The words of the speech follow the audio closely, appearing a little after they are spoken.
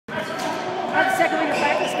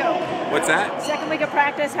What's that? Second week of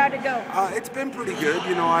practice, how'd it go? It's been pretty good.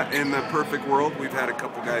 You know, in the perfect world, we've had a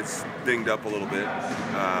couple guys dinged up a little bit.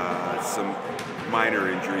 Some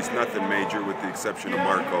minor injuries, nothing major with the exception of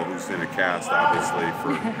Marco, who's in a cast, obviously,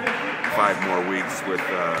 for 5 more weeks with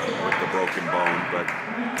the broken bone. But,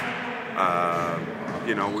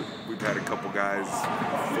 you know, we've had a couple guys,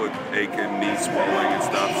 foot aching, knee swelling and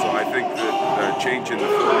stuff. So I think that changing the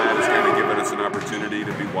format has kind of given us an opportunity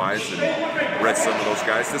to be wise and rest some of those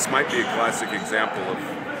guys. This might be a classic example of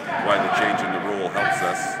why the change in the rule helps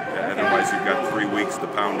us. Otherwise, you've got 3 weeks to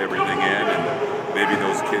pound everything in, and maybe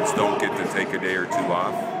those kids don't get to take a day or 2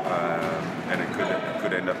 off, and it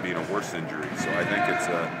could end up being a worse injury. So I think it's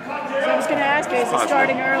So I was going to ask you, is it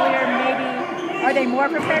starting earlier? Maybe are they more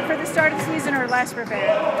prepared for the start of the season or less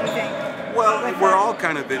prepared? Do you think? Well, we're all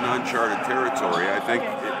kind of in uncharted territory. I think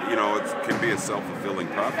you know it can be a self-fulfilling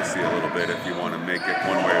prophecy a little bit if you want to make it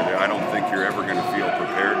one way or the other. I don't think you're ever going to feel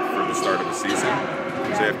prepared for the start of a season.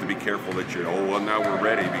 So you have to be careful that now we're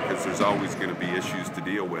ready, because there's always going to be issues to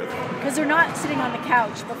deal with. Because they're not sitting on the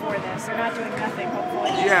couch before this. They're not doing nothing, hopefully.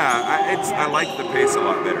 Yeah, I like the pace a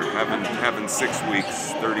lot better. Having 6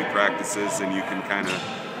 weeks, 30 practices, and you can kind of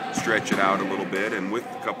stretch it out a little bit. And with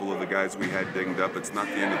a couple of the guys we had dinged up, it's not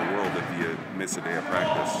the end of the world if you miss a day of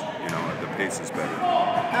practice. You know, the pace is better.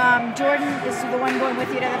 Jordan is the one going with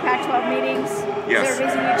you to the Pac-12 meetings. Yes. Is there a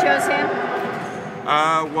reason you chose him?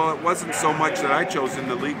 Well, it wasn't so much that I chose him,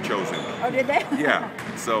 the league chose him. Oh, did they? Yeah,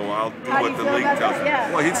 so I'll do How what do the you feel league about tells that? me.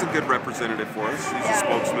 Yeah. Well, he's a good representative for us. He's a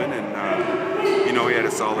spokesman, and you know, he had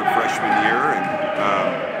a solid freshman year, and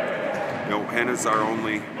you know, Henna's our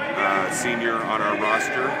only senior on our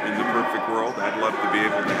roster in the perfect world. I'd love to be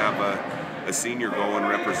able to have a senior go and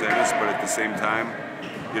represent us, but at the same time,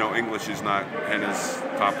 you know, English is not Henna's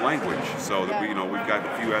top language, so that we've got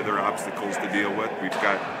a few other obstacles to deal with. We've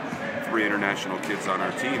got 3 international kids on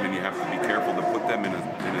our team, and you have to be careful to put them in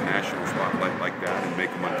a national spotlight like that and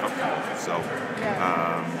make them uncomfortable. So,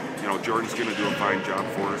 you know, Jordan's going to do a fine job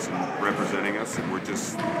for us in representing us, and we're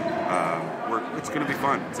just, it's going to be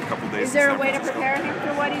fun. It's a couple days. Is there a way to prepare him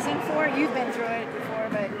for what he's in for? You've been through it before,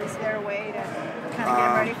 but is there a way to kind of get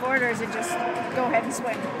him ready for it, or is it just go ahead and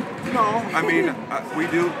swing? No, I mean,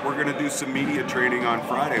 we're going to do some media training on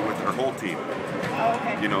Friday with our whole team. Oh,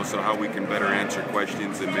 okay. You know, so how we can better answer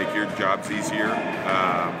questions and make your jobs easier.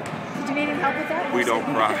 Did you need him help with that? We don't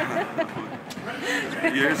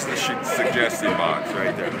Here's the suggestion box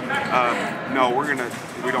right there. No,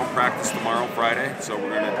 we don't practice tomorrow, Friday, so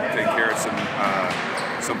we're gonna take care of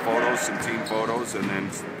some photos, some team photos, and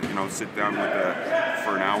then sit down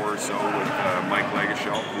for an hour or so with Mike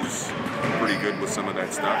Legashel, who's pretty good with some of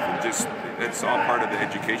that stuff, and just it's all part of the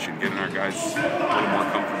education, getting our guys a little more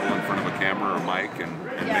comfortable in front of a camera or mic,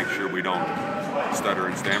 and make sure we don't stutter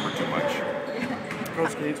and stammer too much.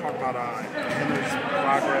 Coach, can you talk about Henna's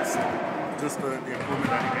progress, just the improvement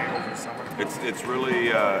that he made over the summer? It's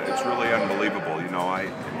really unbelievable. You know,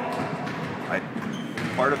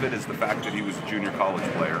 part of it is the fact that he was a junior college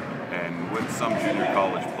player, and with some junior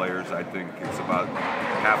college players, I think it's about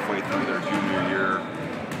halfway through their junior year,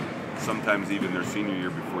 sometimes even their senior year,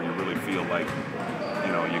 before you really feel like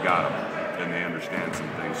you got them and they understand some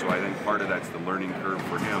things. So I think part of that's the learning curve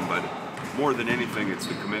for him, but more than anything, it's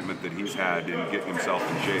the commitment that he's had in getting himself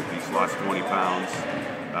in shape. He's lost 20 pounds.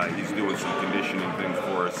 He's doing some conditioning things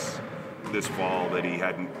for us this fall that he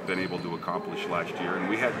hadn't been able to accomplish last year. And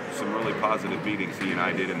we had some really positive meetings, he and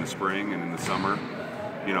I did, in the spring and in the summer,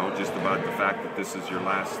 just about the fact that this is your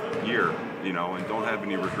last year, and don't have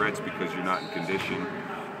any regrets because you're not in condition.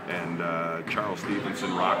 And Charles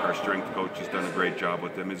Stevenson, our strength coach, has done a great job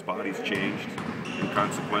with him. His body's changed, and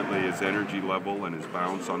consequently his energy level and his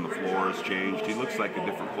bounce on the floor has changed. He looks like a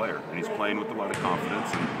different player, and he's playing with a lot of confidence.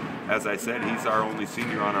 And as I said, he's our only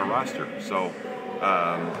senior on our roster. So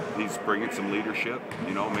he's bringing some leadership,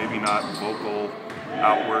 maybe not vocal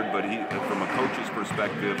outward, but from a coach's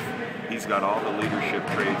perspective, he's got all the leadership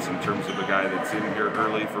traits in terms of a guy that's in here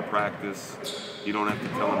early for practice. You don't have to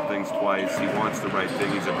tell him things twice. He wants the right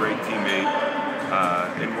thing. He's a great teammate,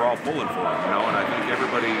 and we're all pulling for him, And I think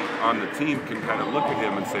everybody on the team can kind of look at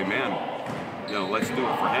him and say, man, let's do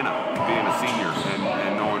it for Henna, being a senior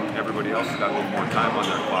and knowing everybody else has got a little more time on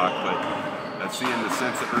their clock. But seeing the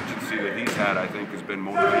sense of urgency that he's had, I think, has been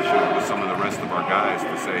motivational with some of the rest of our guys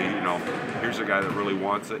to say, here's a guy that really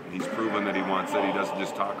wants it. He's proven that he wants it. He doesn't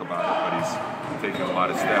just talk about it, but he's taken a lot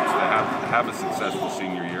of steps to have a successful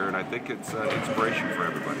senior year, and I think it's inspiration for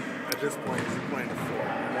everybody. At this point, is he playing the 4?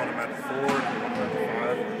 You want him at the 4? You want him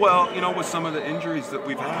at the 5? Well, with some of the injuries that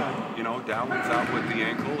we've had, Dowlin's out with the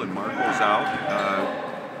ankle and Marco's out.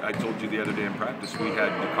 I told you the other day in practice we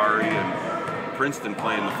had Dakari and Princeton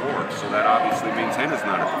playing the 4, so that obviously means Henna's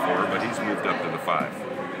not at the 4, but he's moved up to the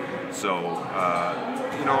 5. So,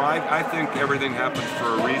 you know, I think everything happens for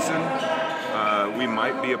a reason. We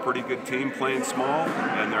might be a pretty good team playing small,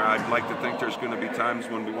 and I'd like to think there's going to be times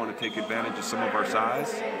when we want to take advantage of some of our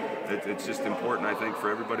size. It's just important, I think, for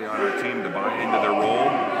everybody on our team to buy into their role.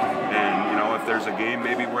 And, you know, if there's a game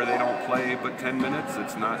maybe where they don't play but 10 minutes,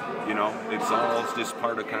 it's not, you know, it's all just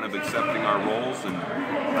part of kind of accepting our roles, and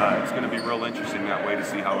it's going to be real interesting that way to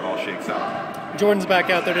see how it all shakes out. Jordan's back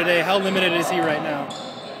out there today. How limited is he right now?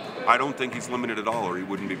 I don't think he's limited at all, or he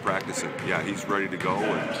wouldn't be practicing. Yeah, he's ready to go.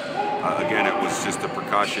 And again, it was just a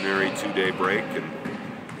precautionary 2-day break, and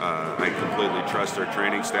I completely trust our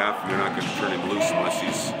training staff. They're not going to turn him loose unless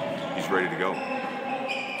he's ready to go.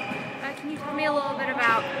 Can you tell me a little bit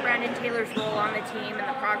about Brandon Taylor's role on the team and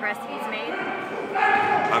the progress he's made?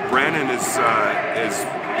 Brandon is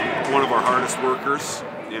one of our hardest workers,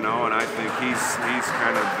 you know, and I think he's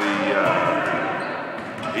kind of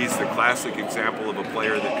he's the classic example of a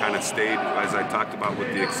player that kind of stayed, as I talked about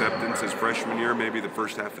with the acceptance his freshman year. Maybe the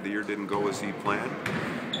first half of the year didn't go as he planned,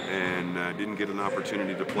 and didn't get an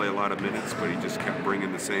opportunity to play a lot of minutes, but he just kept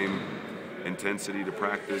bringing the same intensity to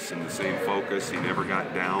practice and the same focus. He never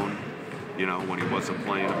got down, you know, when he wasn't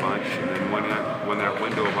playing a bunch. And then when that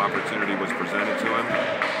window of opportunity was presented to him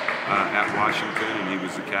at Washington, and he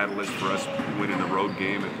was the catalyst for us winning the road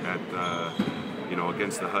game at you know,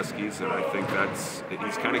 against the Huskies, and I think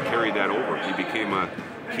he's kind of carried that over. He became a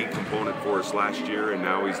key component for us last year, and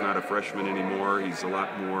now he's not a freshman anymore. He's a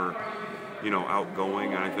lot more, you know,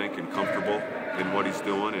 outgoing, I think, and comfortable in what he's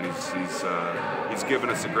doing, and he's given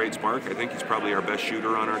us a great spark. I think he's probably our best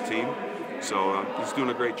shooter on our team, so he's doing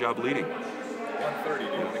a great job leading. 1:30, do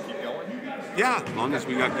you want to keep going? Yeah, as long as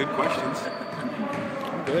we got good questions.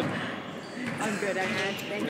 I'm good. I'm good, I'm good. Thank you.